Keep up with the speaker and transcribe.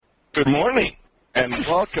Good morning, and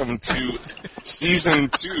welcome to Season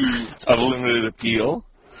 2 of Limited Appeal.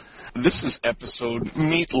 This is episode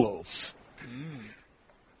Meatloaf.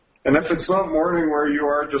 And if it's not morning where you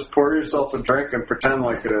are, just pour yourself a drink and pretend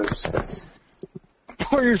like it is.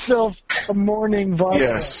 Pour yourself a morning vodka.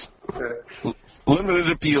 Yes. Limited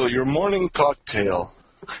Appeal, your morning cocktail.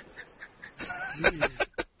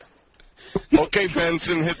 Okay,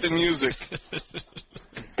 Benson, hit the music.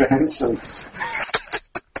 Benson.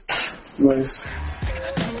 Nice.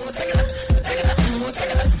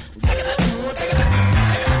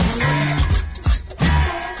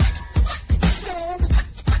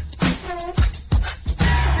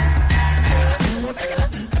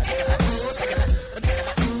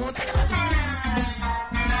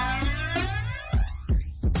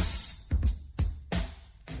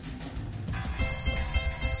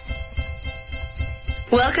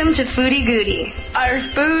 Welcome to Foodie Goodie, our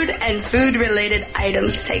food and food-related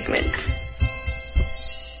items segment.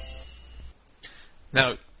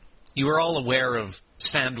 Now, you are all aware of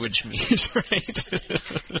sandwich meat,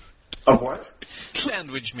 right? Of what?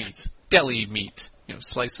 Sandwich meat. Deli meat. You know,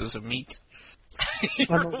 slices of meat.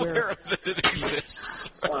 You're aware that it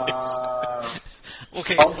exists.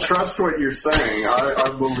 Okay. I'll trust what you're saying. I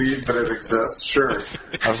believe that it exists, sure.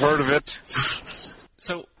 I've heard of it.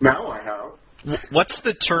 So Now I have. what's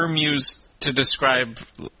the term used to describe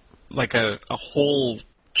like a whole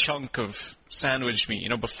chunk of sandwich meat, you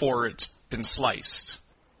know, before it's been sliced?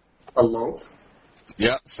 A loaf?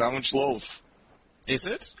 Yeah, sandwich loaf. Is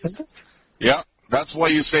it? Yeah, that's why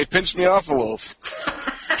you say, pinch me off a loaf.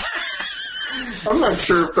 I'm not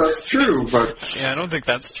sure if that's true, but Yeah, I don't think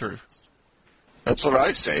that's true. That's what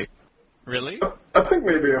I say. Really? I think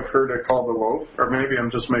maybe I've heard it called a loaf, or maybe I'm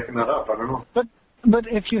just making that up. I don't know. But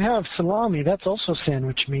if you have salami, that's also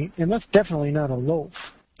sandwich meat, and that's definitely not a loaf.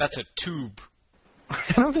 That's a tube. I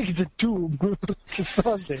don't think it's a tube. It's a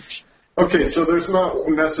sausage. Okay, so there's not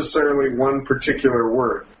necessarily one particular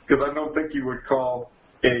word, because I don't think you would call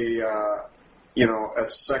a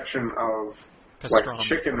section of like Pastrami.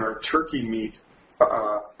 chicken or turkey meat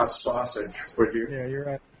a sausage, would you? Yeah, you're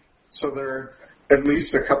right. So there are at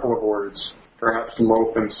least a couple of words, perhaps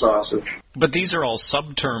loaf and sausage, But these are all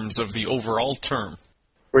subterms of the overall term.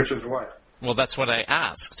 which is what? Well, that's what I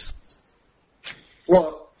asked.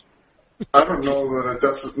 Well, I don't know that it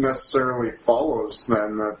doesn't necessarily follows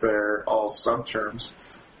then that they're all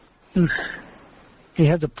subterms. He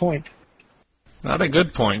has a point. Not a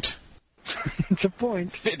good point. It's a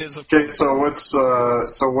point. It is a Okay, so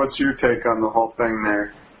what's your take on the whole thing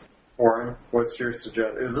there, Warren? What's your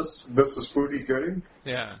suggestion? Is this is Foodie Goodie?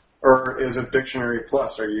 yeah. Or is it Dictionary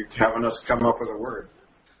Plus? Are you having us come up with a word?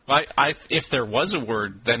 If there was a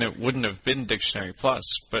word, then it wouldn't have been Dictionary Plus,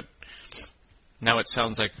 but now it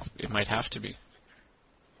sounds like it might have to be.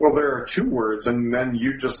 Well, there are two words, and then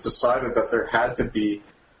you just decided that there had to be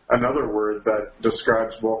another word that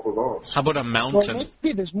describes both of those. How about a Well, mountain?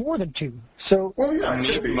 maybe there's more than two. So, Well, yeah, A it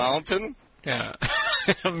should meat be. mountain? Yeah.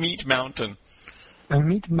 A meat mountain. a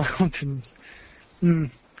meat mountain. I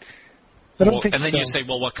don't Well, think and then so. you say,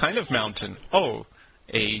 well, what kind of mountain? Oh,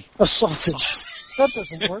 a A sausage. sausage. That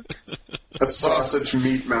doesn't work. A sausage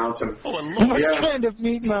meat mountain. Oh, a loaf. What Yeah. kind of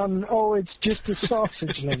meat mountain? Oh, it's just a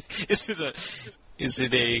sausage link. Is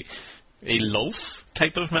it a loaf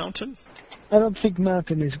type of mountain? I don't think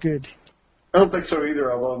mountain is good. I don't think so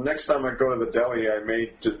either, although next time I go to the deli, I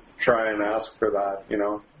may try and ask for that, you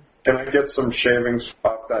know. Can I get some shavings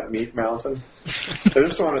off that meat mountain? I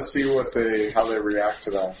just want to see how they react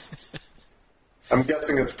to that. I'm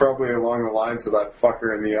guessing it's probably along the lines of that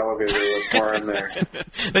fucker in the elevator with Warren there.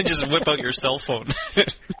 Then just whip out your cell phone.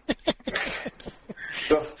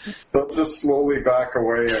 They'll just slowly back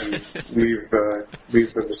away and leave the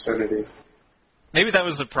vicinity. Maybe that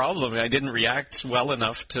was the problem. I didn't react well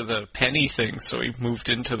enough to the penny thing, so he moved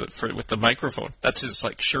into with the microphone. That's his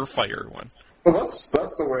like surefire one. Well, that's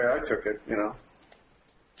the way I took it, you know.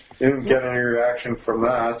 You didn't get any reaction from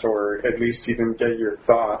that, or at least you didn't get your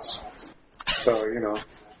thoughts. So, you know,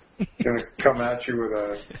 gonna come at you with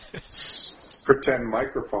a pretend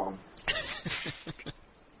microphone.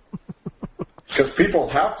 Because people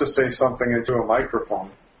have to say something into a microphone.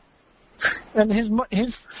 And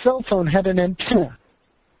his cell phone had an antenna.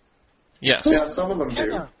 Yes, Yeah, some of them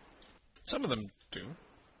do. Yeah. some of them do.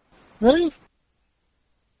 Really?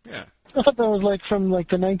 Yeah. I thought that was like from like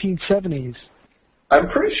the 1970s. I'm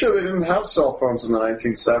pretty sure they didn't have cell phones in the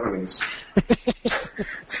 1970s.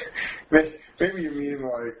 Maybe you mean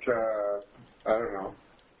like, I don't know,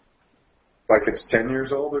 like it's 10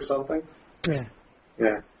 years old or something? Yeah.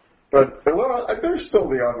 Yeah. But well, there's still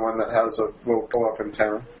the odd one that has a little pull-up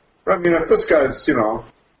antenna. But I mean, if this guy's, you know,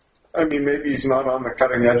 I mean, maybe he's not on the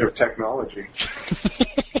cutting edge of technology.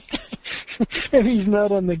 Maybe he's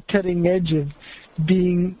not on the cutting edge of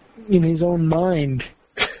being in his own mind.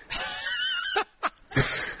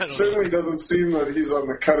 Certainly doesn't seem that he's on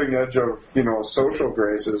the cutting edge of, social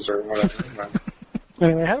graces or whatever.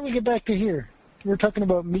 Anyway, how do we get back to here? We're talking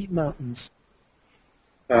about meat mountains.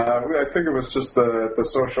 I think it was just the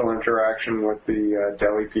social interaction with the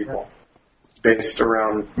Delhi people based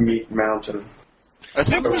around Meat Mountain. I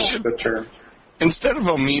think we should, the term. Instead of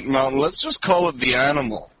a meat mountain, let's just call it the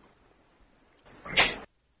animal.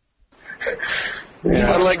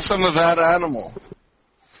 Yeah. I like some of that animal.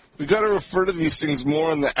 We got to refer to these things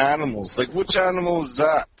more in the animals. Like, which animal is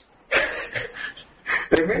that?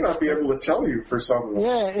 They may not be able to tell you for some of them.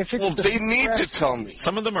 Yeah, if it's Well, they need to tell me.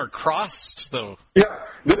 Some of them are crossed, though. Yeah,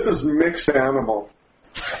 this is mixed animal.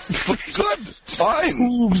 But good, fine.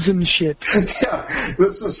 hooves and shit. Yeah,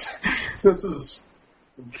 this is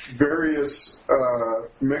various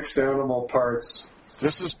mixed animal parts.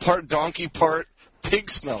 This is part donkey, part pig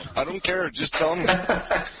snout. I don't care. Just tell me.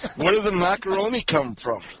 Where did the macaroni come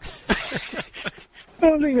from? I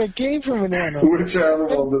don't think that came from an animal. Which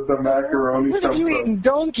animal did the macaroni When have come you from? eaten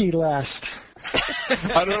donkey last?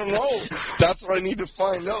 I don't know. That's what I need to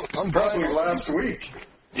find out. I'm buying Probably all last this. week.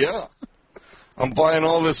 Yeah. I'm buying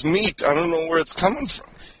all this meat. I don't know where it's coming from.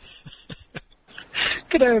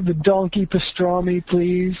 Could I have the donkey pastrami,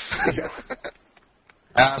 please?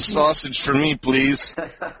 Ass sausage for me, please.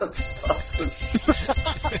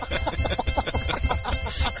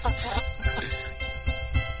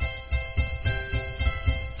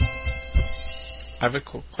 I have a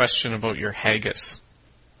question about your haggis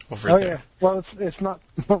over Oh there. yeah. Well, it's not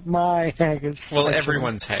my haggis. Well, actually.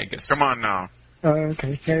 everyone's haggis. Come on now. Oh,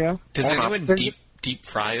 okay. Yeah. Does Hold anyone up. deep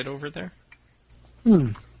fry it over there?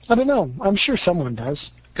 I don't know. I'm sure someone does.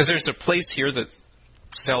 Because there's a place here that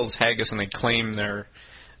sells haggis, and they claim they're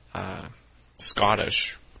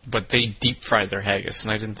Scottish, but they deep fry their haggis,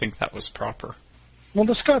 and I didn't think that was proper. Well,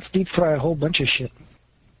 the Scots deep fry a whole bunch of shit.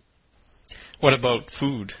 What about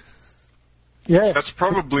food? Yeah. That's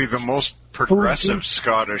probably the most progressive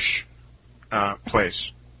Scottish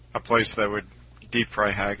place. A place that would deep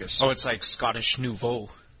fry haggis. Oh, it's like Scottish Nouveau.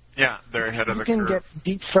 Yeah, they're ahead of You the can curve. get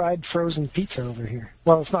deep fried frozen pizza over here.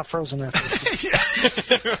 Well, it's not frozen after.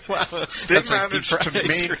 Well, They that's like deep managed to fried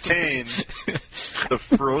ice cream. maintain the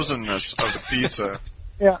frozenness of the pizza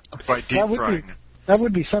Yeah. by deep frying it. That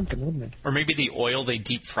would be something, wouldn't it? Or maybe the oil they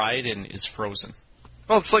deep fried in is frozen.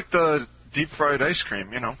 Well, it's like the deep fried ice cream,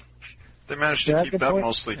 They managed to Yeah, keep good that point.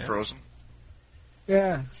 mostly frozen.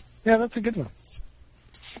 Yeah. Yeah, that's a good one.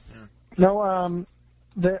 No,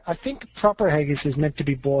 I think proper haggis is meant to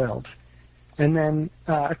be boiled. And then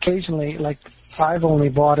occasionally, like, I've only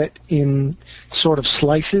bought it in sort of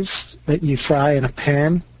slices that you fry in a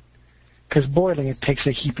pan. Because boiling it takes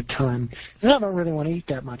a heap of time. And I don't really want to eat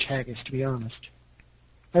that much haggis, to be honest.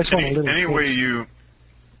 I just want a little Any taste. way you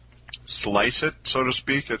slice it, so to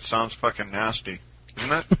speak, it sounds fucking nasty.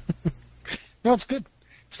 Isn't it? No, it's good.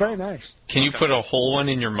 It's very nice. Can you put a whole one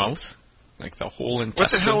in your mouth? Like the whole intestine?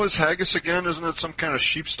 What the hell is haggis again? Isn't it some kind of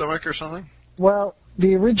sheep stomach or something? Well,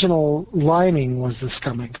 the original lining was the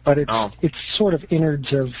stomach, but it's sort of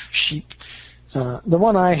innards of sheep. The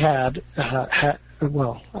one I had, I've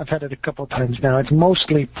had it a couple of times now. It's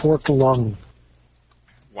mostly pork lung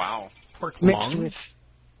Wow. Pork lung?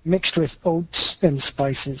 mixed with oats and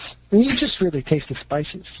spices. And you just really taste the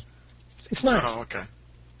spices. It's nice. Oh, okay.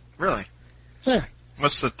 Really? Yeah.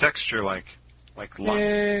 What's the texture like? Like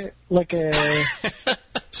lung? Like a...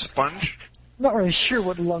 Sponge? Not really sure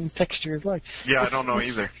what lung texture is like. Yeah, I don't know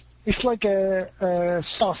either. It's like a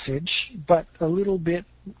sausage, but a little bit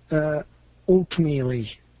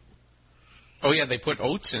oatmeal-y. Oh, yeah, they put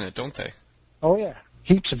oats in it, don't they? Oh, yeah.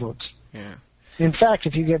 Heaps of oats. Yeah. In fact,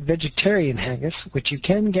 if you get vegetarian haggis, which you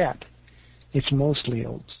can get, it's mostly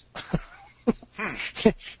oats.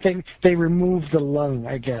 They remove the lung,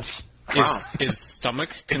 I guess. Is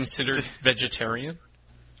stomach considered vegetarian?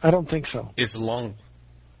 I don't think so. Is lung?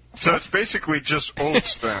 So it's basically just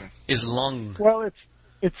oats then. Is lung? Well,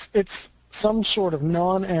 it's some sort of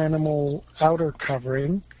non-animal outer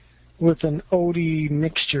covering with an oaty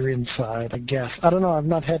mixture inside, I guess. I don't know. I've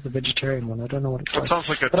not had the vegetarian one. I don't know what it's That like. sounds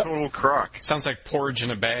like a total crock. Sounds like porridge in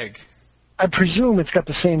a bag. I presume it's got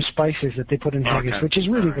the same spices that they put in haggis, Okay. which is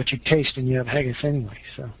really All right. what you taste when you have haggis anyway.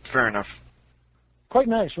 So Fair enough. quite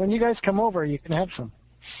nice. When you guys come over, you can have some.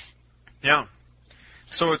 Yeah.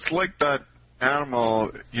 So it's like that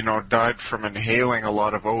animal, died from inhaling a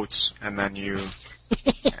lot of oats, and then you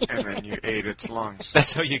ate its lungs.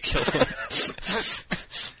 That's how you kill them.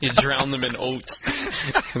 You drown them in oats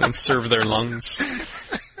and then serve their lungs.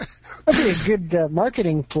 actually a good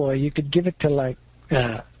marketing ploy. You could give it to like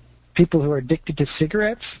people who are addicted to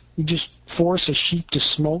cigarettes. You just force a sheep to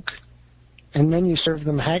smoke, and then you serve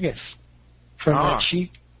them haggis from that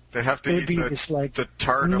sheep. They have to eat the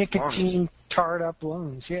tarred up lungs. Nicotine tarred up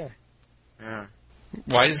lungs. Yeah. Yeah.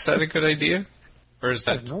 Why is that a good idea? Or is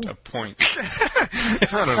that a point?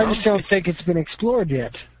 I just don't think it's been explored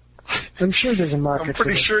yet. I'm sure there's a market. I'm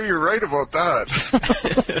pretty sure you're right about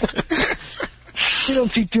that. You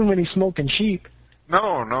don't see too many smoking sheep.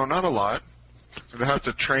 No, not a lot. They have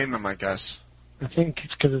to train them, I guess. I think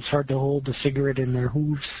it's because it's hard to hold the cigarette in their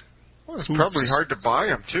hooves. Well, it's probably hard to buy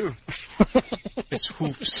them, too. It's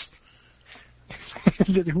hoofs.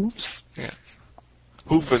 Is it hooves? Yeah.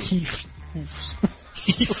 Hoofing. Heath. Hoofs.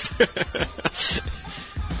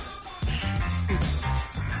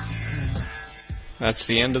 That's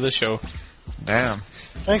the end of the show. Damn.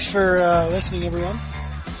 Thanks for listening, everyone.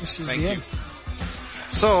 This is the end.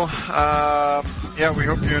 So, we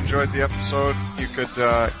hope you enjoyed the episode. You could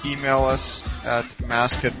email us at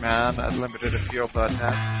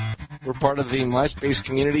maskedman@limitedappeal.net. We're part of the MySpace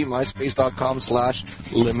community,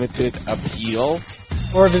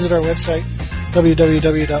 myspace.com/limitedappeal. Or visit our website,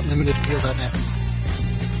 www.limitedappeal.net.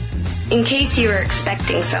 In case you were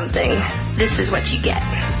expecting something, this is what you get.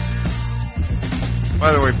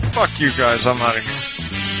 By the way, fuck you guys, I'm out of here.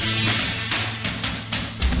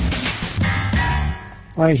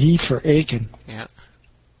 My heat for Aiken. Yeah.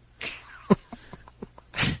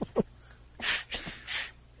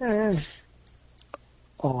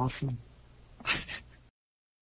 Awesome.